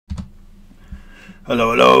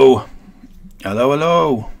Hello, hello. Hello,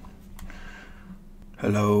 hello.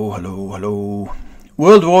 Hello, hello, hello.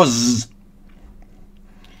 World War Z.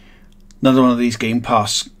 Another one of these Game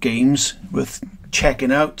Pass games worth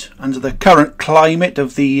checking out under the current climate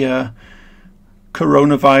of the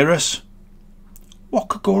coronavirus. What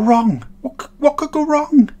could go wrong? What could go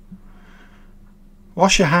wrong?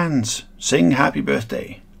 Wash your hands. Sing happy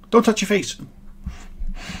birthday. Don't touch your face.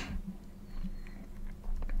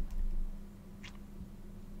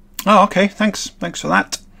 Oh, okay. Thanks. Thanks for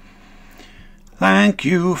that. Thank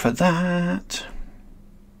you for that.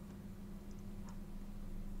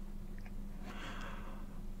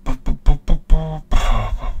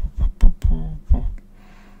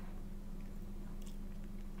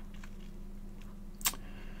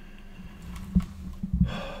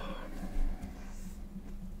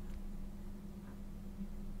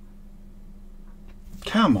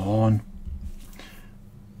 Come on.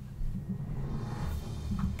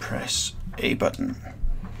 Press A button.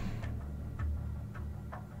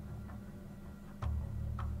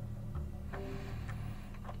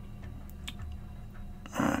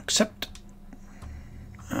 Accept.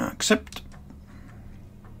 Accept.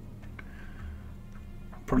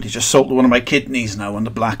 Probably just sold one of my kidneys now on the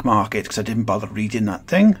black market because I didn't bother reading that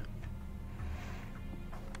thing.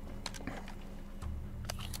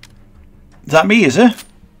 Is that me, is it?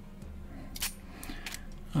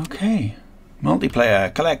 Okay.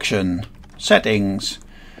 Multiplayer, collection, settings.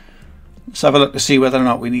 Let's have a look to see whether or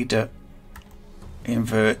not we need to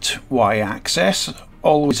invert Y-axis.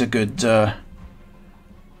 Always a good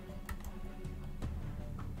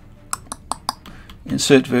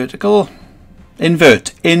insert vertical.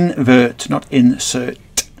 Invert, not insert.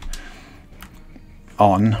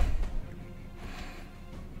 On.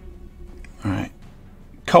 Alright.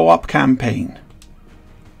 Co-op campaign.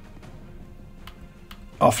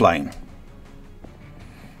 Offline.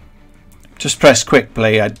 Just press quick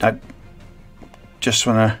play. I just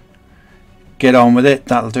want to get on with it.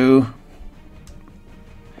 That'll do.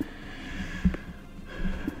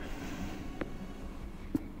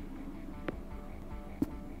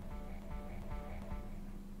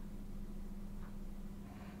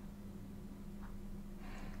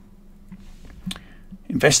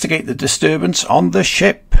 Investigate the disturbance on the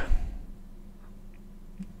ship.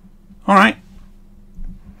 Alright.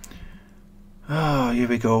 Oh, here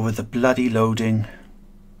we go with the bloody loading.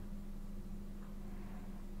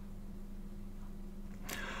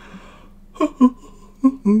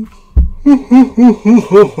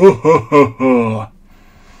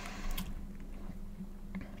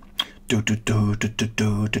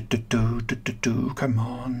 Come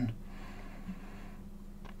on.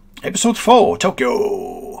 Episode 4,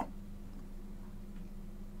 Tokyo.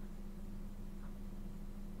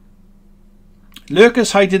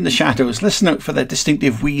 Lurkers hide in the shadows. Listen out for their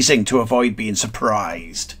distinctive wheezing to avoid being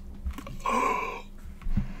surprised.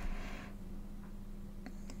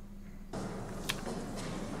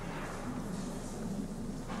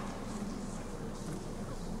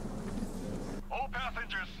 All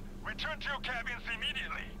passengers, return to your cabins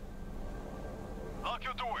immediately. Lock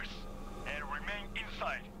your doors and remain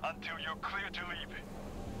inside until you're clear to leave.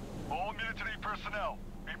 All military personnel,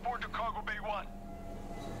 report to Cargo Bay 1.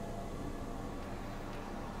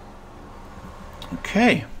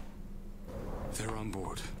 Okay. They're on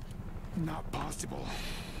board. Not possible.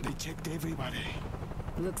 They checked everybody.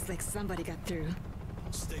 Looks like somebody got through.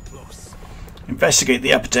 Stay close. Investigate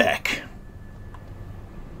the upper deck.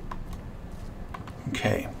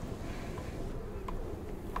 Okay.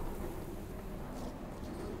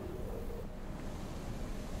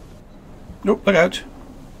 Nope, look out.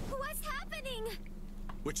 What's happening?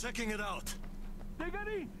 We're checking it out.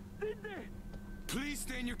 Please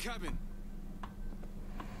stay in your cabin.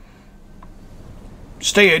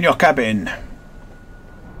 Stay in your cabin.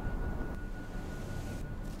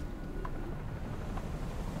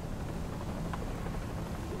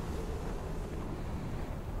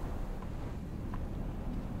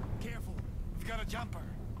 Careful. We've got a jumper.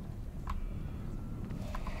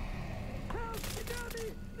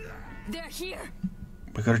 They're here.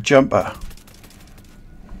 We got a jumper.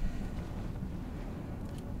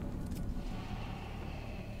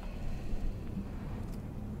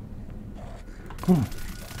 Ooh.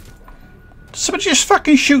 Somebody just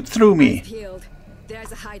fucking shoot through me. Peeled.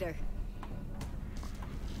 There's a hider.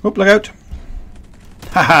 Oop, look out.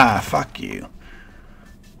 Haha, fuck you.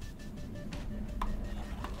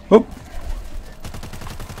 Oop.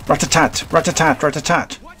 Rat-a-tat, rat-a-tat,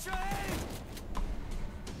 rat-a-tat.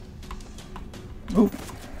 Oop.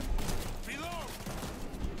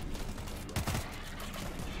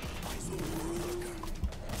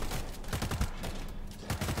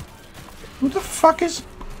 What the fuck is...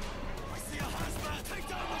 I see a hazmat! Take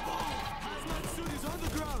down the bomb! Hazmat suit is on the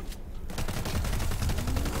ground!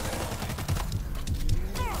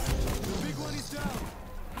 The big one is down!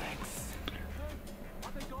 Thanks.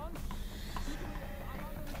 Are they gone?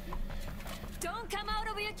 Don't come out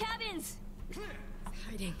of your cabins!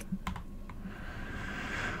 Hiding.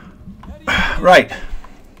 Right.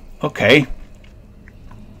 Okay.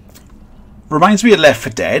 Reminds me of Left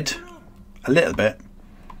 4 Dead. A little bit.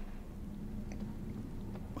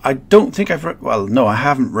 I don't think I've read... Well, no, I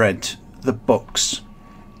haven't read the books.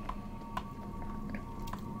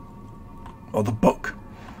 Or the book.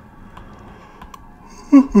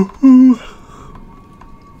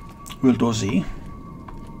 Will dozy.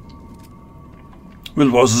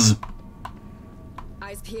 Will was.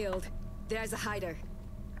 Eyes peeled. There's a hider.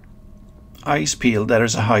 Eyes peeled, there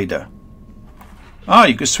is a hider. Ah,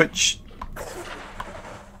 you can switch. That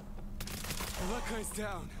guy's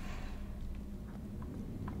down.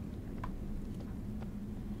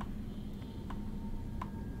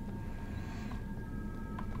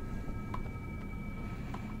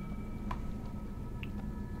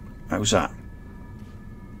 How's that?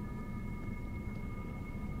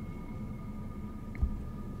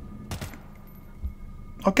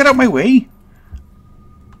 Oh, get out my way.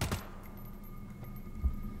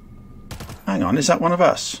 Hang on, is that one of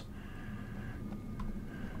us?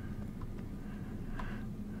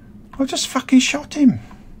 I just fucking shot him.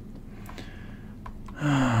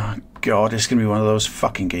 Oh, God, it's going to be one of those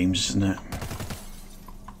fucking games, isn't it?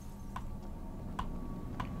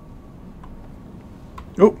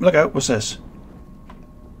 Oh, look out, what's this?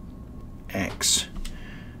 X.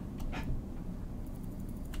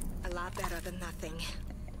 A lot better than nothing.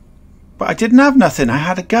 But I didn't have nothing, I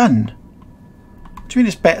had a gun. What do you mean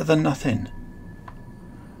it's better than nothing?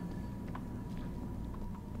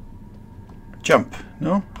 Jump,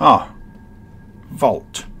 no? Ah.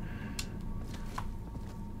 Vault.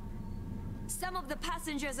 Some of the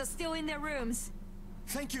passengers are still in their rooms.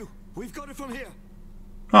 Thank you. We've got it from here.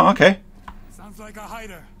 Oh, okay. Sounds like a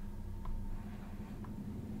hider.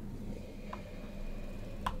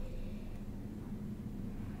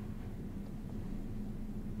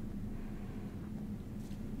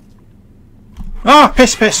 Ah,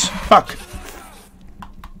 piss, piss. Fuck.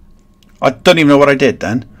 I don't even know what I did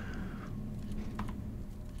then.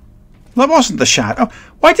 That wasn't the shadow. Oh,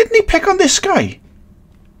 why didn't he pick on this guy?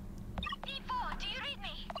 D4, do you read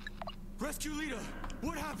me? Rescue leader,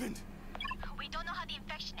 what happened? We don't know how the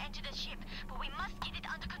infection entered the ship, but we must get it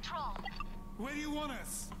under control. Where do you want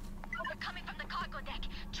us? We're coming from the cargo deck.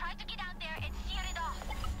 Try to get out there and sear it off.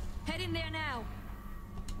 Head in there now.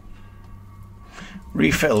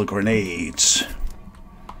 Refill grenades.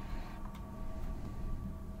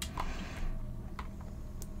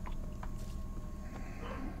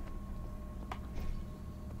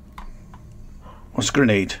 What's a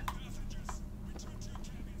grenade?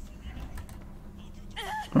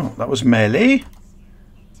 Oh, that was melee.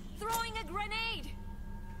 Throwing a grenade.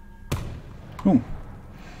 Oh.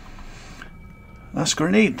 That's a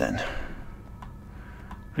grenade then.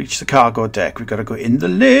 Reach the cargo deck. We've got to go in the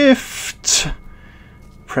lift.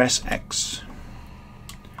 Press X.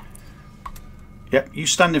 Yep, you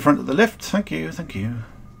stand in front of the lift. Thank you, thank you.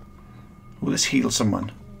 Will this heal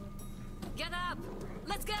someone? Get up.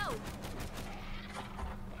 Let's go.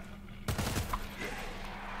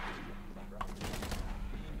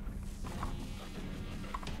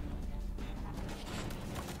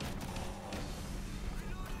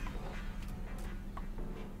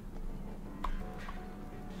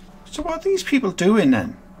 So what are these people doing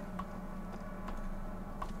then?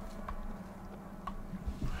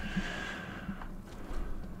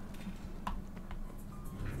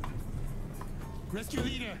 Rescue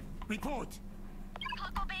leader, report.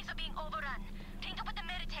 Cargo bays are being overrun. Think up with the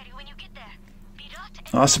military when you get there. Be rough and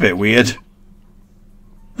Oh, that's a bit weird.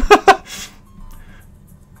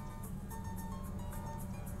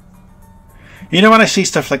 You know when I see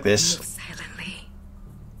stuff like this, Move silently.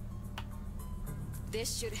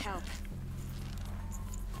 This should help.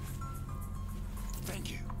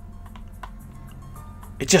 Thank you.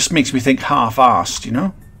 it just makes me think half-arsed, you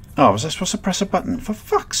know? Oh, was I supposed to press a button? For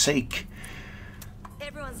fuck's sake.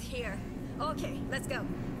 Everyone's here. Okay, let's go.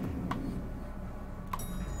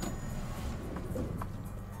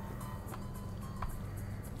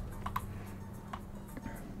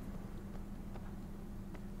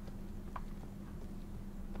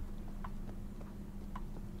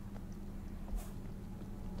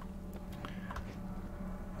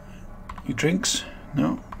 You drinks?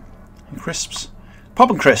 No. You crisps?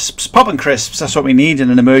 Poppin' crisps! Poppin' crisps! That's what we need in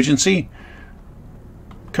an emergency.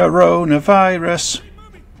 Coronavirus.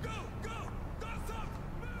 Moving, go, go!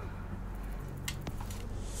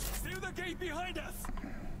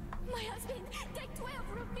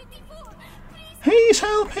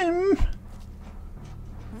 stop him.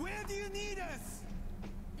 Where do you need us?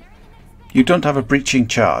 You don't have a breaching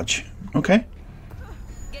charge. Okay.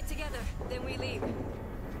 Get together, then we leave.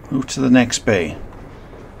 Move to the next bay.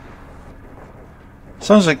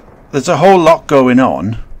 Sounds like there's a whole lot going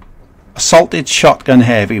on. Assaulted shotgun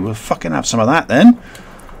heavy. We'll fucking have some of that then.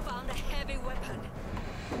 Found a heavy weapon.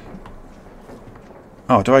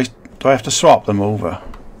 Oh, do I have to swap them over?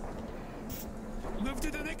 Move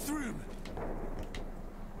to the next room.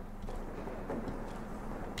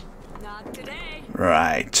 Not today.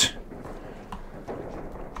 Right.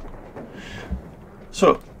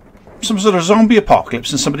 So, some sort of zombie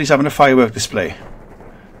apocalypse and somebody's having a firework display.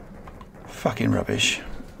 Fucking rubbish.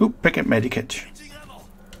 Oop, pick up medikit. Changing ammo.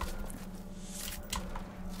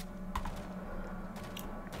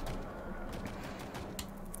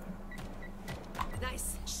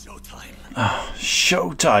 Nice. Showtime.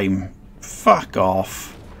 Showtime. Fuck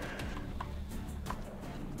off.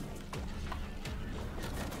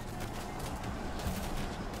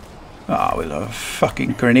 Ah, we'll have a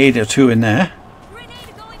fucking grenade or two in there. Grenade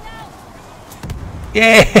going out.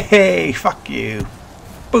 Yay! Fuck you.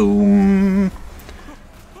 Boom.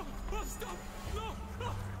 Stop! No!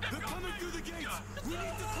 They're coming through the gates. We need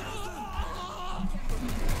to close them.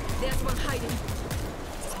 There's one hiding.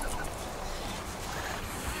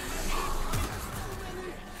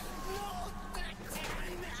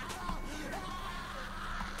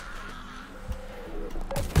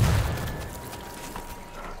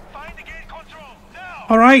 Find the gate control now.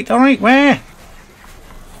 Alright, where?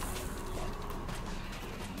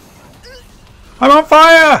 I'm on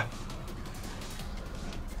fire!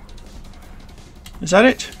 Is that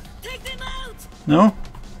it? Take them out. No?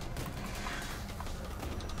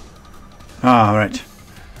 Ah, right.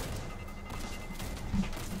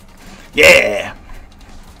 Yeah!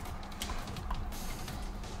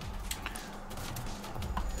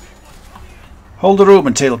 Hold the room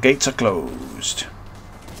until gates are closed.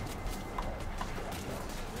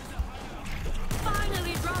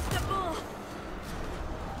 Finally dropped the bull.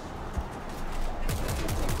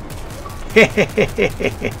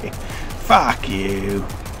 Fuck you.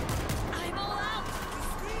 I'm all out.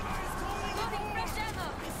 Loading fresh ammo.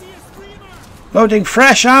 Loading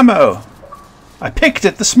fresh ammo. I picked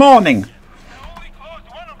it this morning. They only closed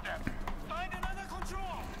one of them. Find another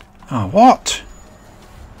control. Oh, what?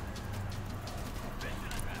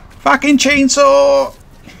 Fucking chainsaw!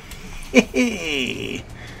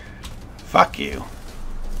 Fuck you.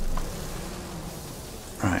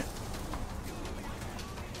 Right.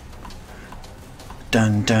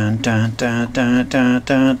 Dun dun dun dun dun dun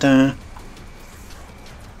dun dun.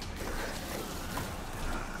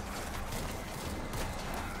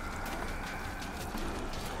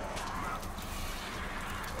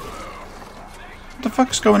 What the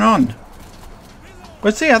fuck's going on?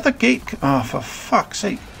 Where's the other gate? Oh, for fuck's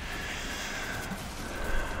sake.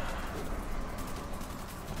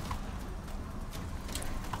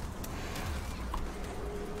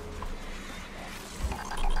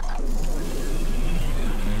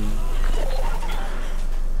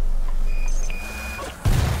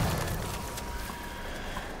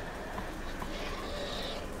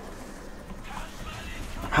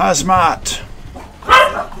 Hazmat!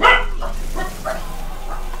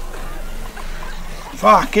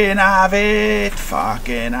 Fucking have it!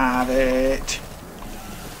 Fucking have it!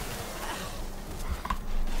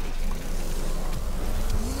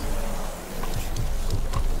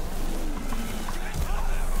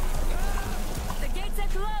 The gates are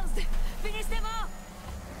closed. Finish them off.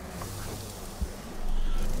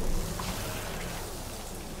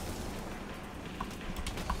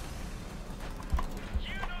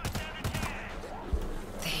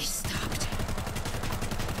 They stopped.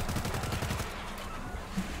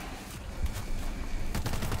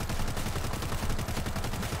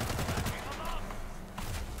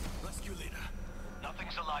 Rescue leader.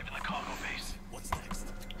 Nothing's alive in the cargo base. What's next?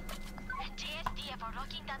 JSDF are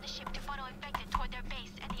locking down the ship to follow infected toward their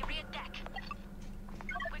base and the rear deck.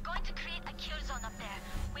 We're going to create a kill zone up there.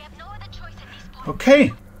 We have no other choice at this point.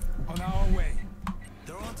 Okay. On our way.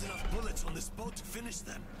 There aren't enough bullets on this boat to finish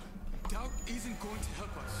them. Doubt isn't going to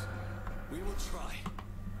help us. We will try.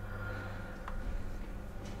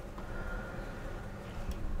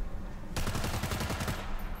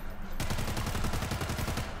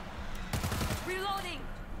 Reloading.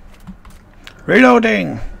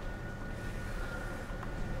 Reloading!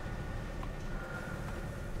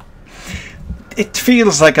 It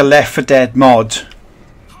feels like a Left 4 Dead mod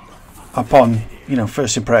upon, you know,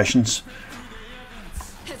 first impressions.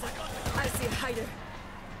 Heads up. I see a hider.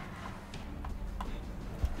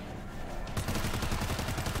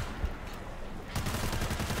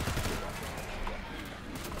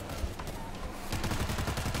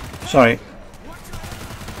 Sorry.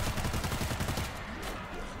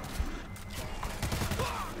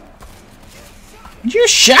 You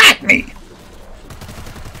shot me!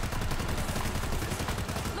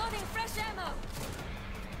 Loading fresh ammo.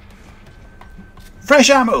 Fresh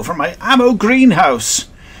ammo from my ammo greenhouse.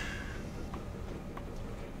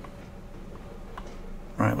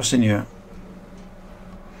 Right, what's in here?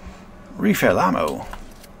 Refill ammo.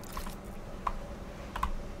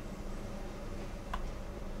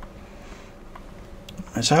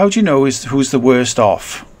 So how do you know who's the worst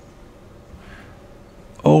off?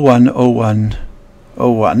 01, 01,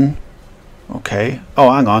 01. Okay.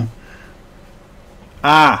 Oh, hang on.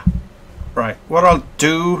 Ah, right. What I'll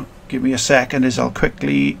do, give me a second, is I'll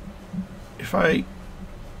quickly, if I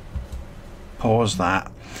pause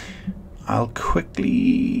that, I'll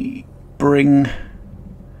quickly bring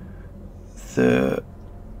the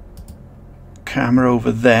camera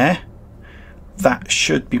over there. That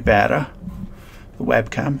should be better. The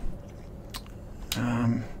webcam.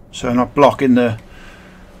 So I'm not blocking the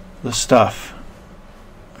stuff.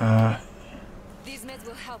 These meds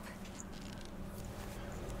will help.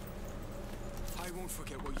 I won't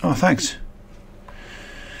forget what you Oh, thanks.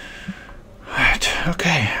 Right,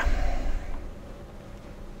 okay.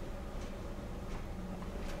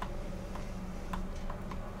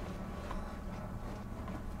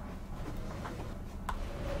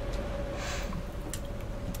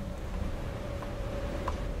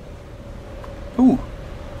 Ooh.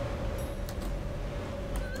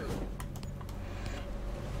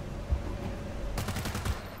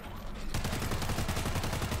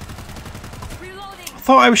 Reloading. I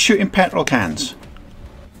thought I was shooting petrol cans.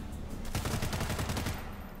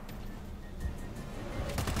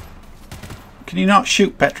 Can you not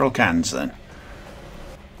shoot petrol cans then?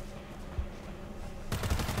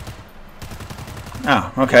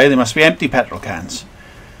 Ah, okay, they must be empty petrol cans.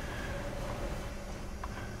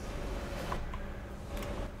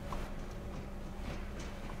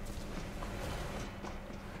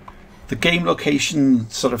 The game location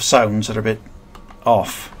sort of sounds are a bit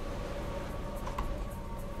off.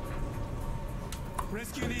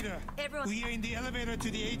 Rescue leader, Everyone. we are in the elevator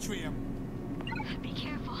to the atrium. Be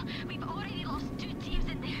careful. We've already lost 2 teams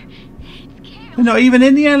in there. It's chaos. They're not even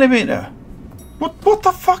in the elevator. What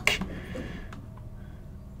the fuck?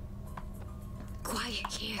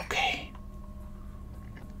 Quiet here. Okay.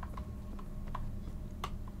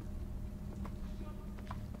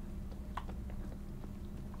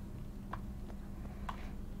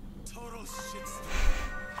 total shit.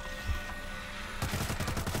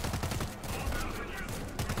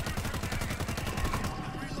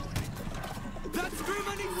 That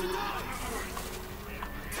screamer needs to die.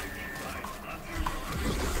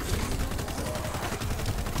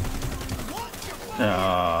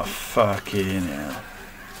 Oh, fucking hell.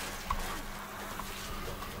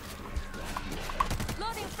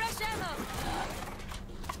 Loading fresh ammo.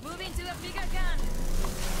 Moving to a bigger gun.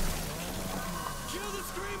 Kill the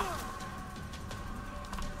screamer.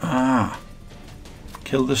 Ah.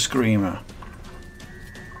 Kill the screamer.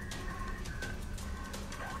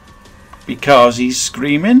 Because he's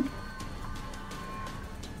screaming?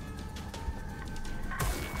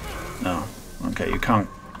 No. Okay, you can't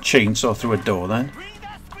chainsaw through a door then.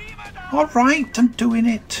 Alright, I'm doing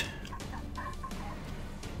it.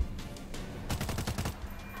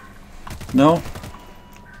 No?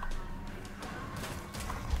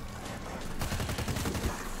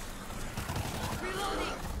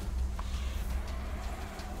 Reloading.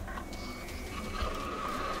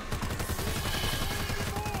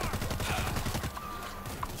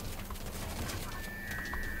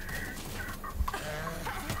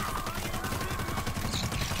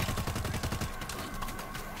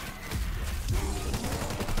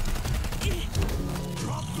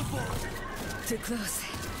 Too close.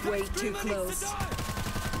 Way too close. I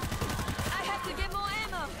have to get more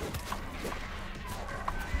ammo.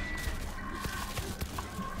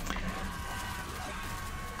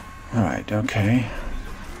 Alright, okay.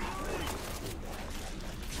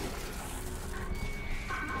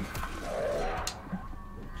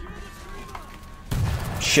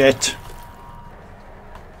 Shit.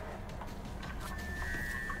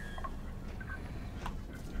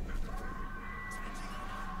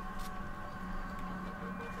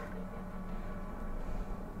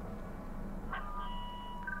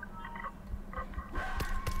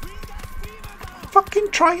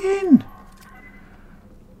 Fucking try in.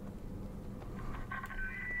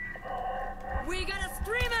 We got a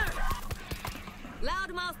screamer.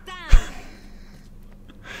 Loudmouth down.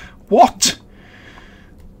 What?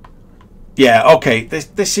 Yeah, okay.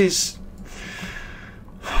 This is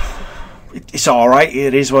It's alright,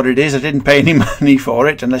 it is what it is. I didn't pay any money for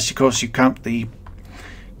it, unless of course you count the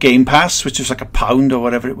Game Pass, which was like £1 or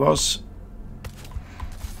whatever it was.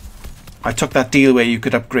 I took that deal where you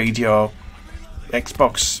could upgrade your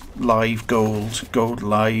Xbox Live Gold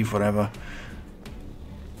Live, whatever,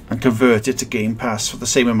 and convert it to Game Pass for the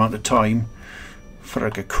same amount of time for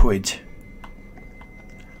like £1.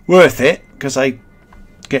 Worth it, because I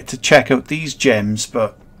get to check out these gems,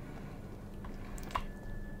 but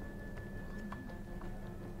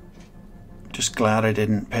just glad I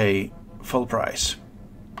didn't pay full price.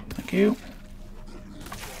 Thank you.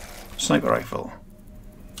 Sniper rifle.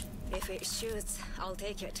 If it shoots, I'll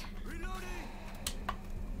take it.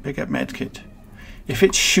 Pick up medkit. If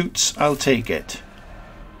it shoots, I'll take it.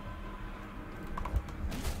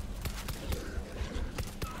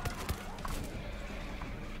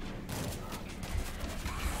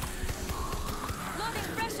 Loading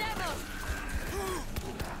fresh ammo.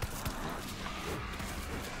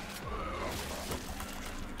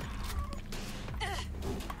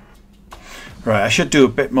 Right, I should do a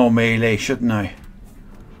bit more melee, shouldn't I?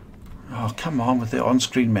 Oh, come on with the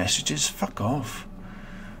on-screen messages. Fuck off.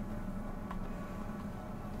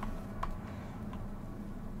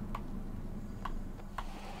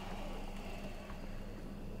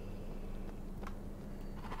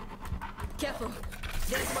 Careful.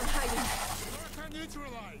 There's one hiding. Lurker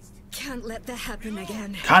neutralized. Can't let that happen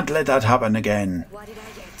again. Can't let that happen again. What did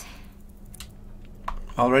I get?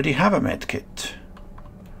 Already have a medkit.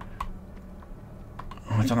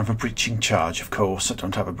 Oh, I don't have a breaching charge, of course. I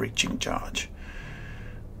don't have a breaching charge.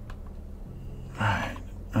 Right.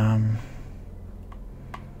 A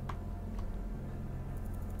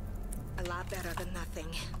lot better than nothing.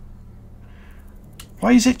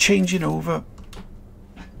 Why is it changing over?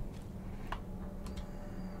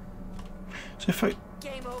 So if I...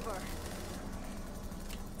 Game over.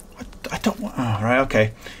 I don't want... Oh, right,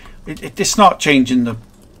 okay. It's not changing the...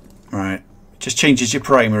 Right. It just changes your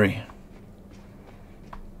primary.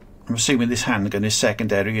 I'm assuming this handgun is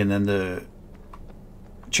secondary and then the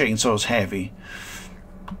chainsaw's heavy.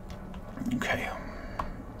 Okay.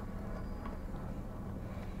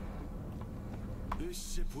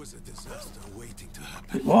 This ship was a disaster waiting to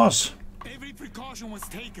happen. It was. Every precaution was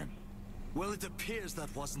taken. Well, it appears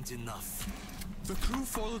that wasn't enough. The crew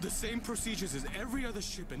followed the same procedures as every other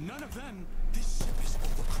ship, and none of them... This ship is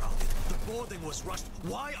overcrowded. The boarding was rushed.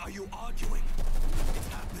 Why are you arguing? It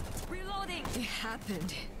happened. Reloading. It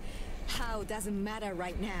happened. How doesn't matter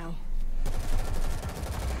right now.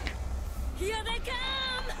 Here they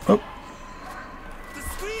come! Oh. The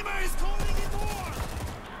screamer is calling in more!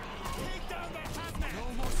 Take down that hazmat! No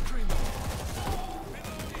more screaming.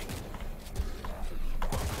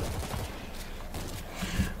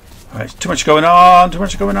 Alright, too much going on, too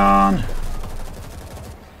much going on.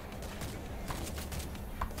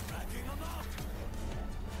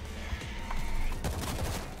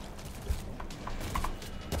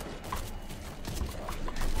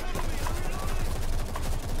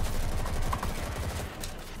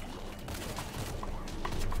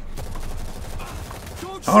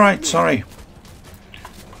 Alright, sorry.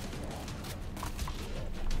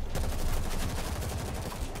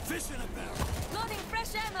 Fish in a barrel. Loading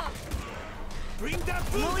fresh ammo. Bring that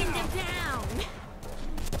food Mowing down. them down.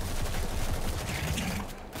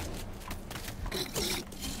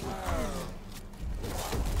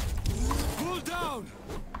 Pull down.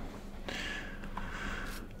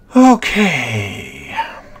 Okay.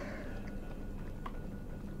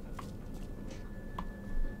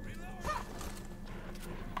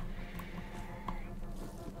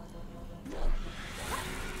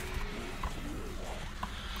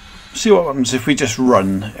 See what happens if we just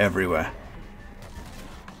run everywhere.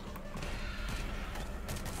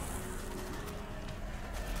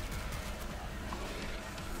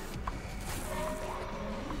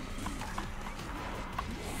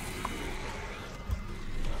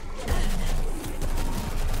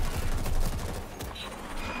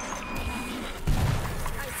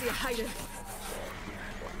 I see a hider.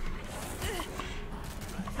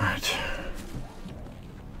 Right.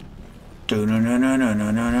 Do no no no no no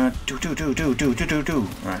no no do do do do do do do do.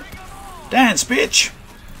 Right. Dance, bitch.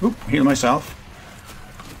 Oop, heal myself.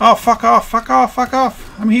 Oh, fuck off, fuck off, fuck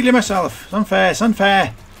off. I'm healing myself. It's unfair, it's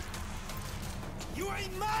unfair. You are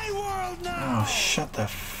in my world now. Oh, shut the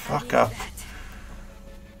fuck up.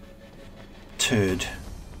 Turd.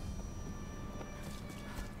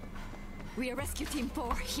 We are Rescue Team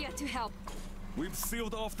 4, here to help. We've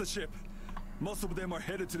sealed off the ship. Most of them are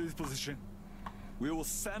headed to this position. We will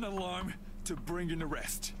sound an alarm to bring in the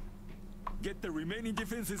rest. Get the remaining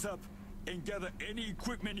defenses up and gather any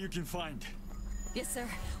equipment you can find. Yes, sir.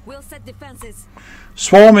 We'll set defenses.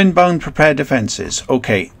 Swarm inbound, prepare defenses.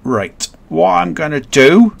 Okay, right. What I'm going to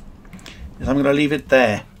do is I'm going to leave it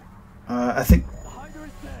there. I think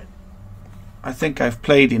I've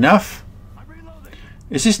played enough.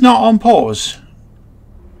 Is this not on pause?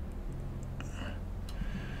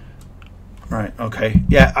 Right, okay.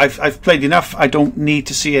 Yeah, I've played enough. I don't need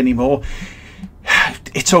to see any more.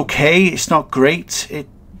 It's okay. It's not great. It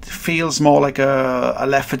feels more like a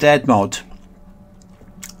Left 4 Dead mod.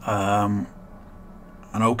 An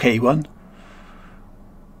okay one.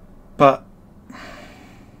 But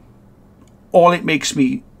all it makes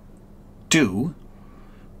me do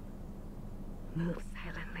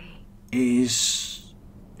is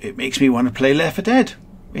it makes me want to play Left 4 Dead.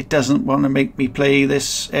 It doesn't want to make me play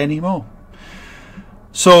this anymore.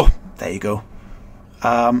 So there you go.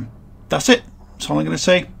 That's it. That's all I'm going to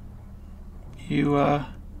say. You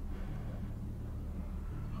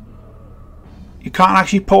can't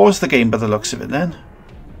actually pause the game by the looks of it then.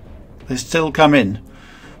 They still come in.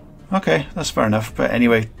 Okay, that's fair enough. But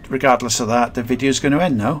anyway, regardless of that, the video is going to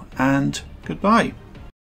end now, and goodbye.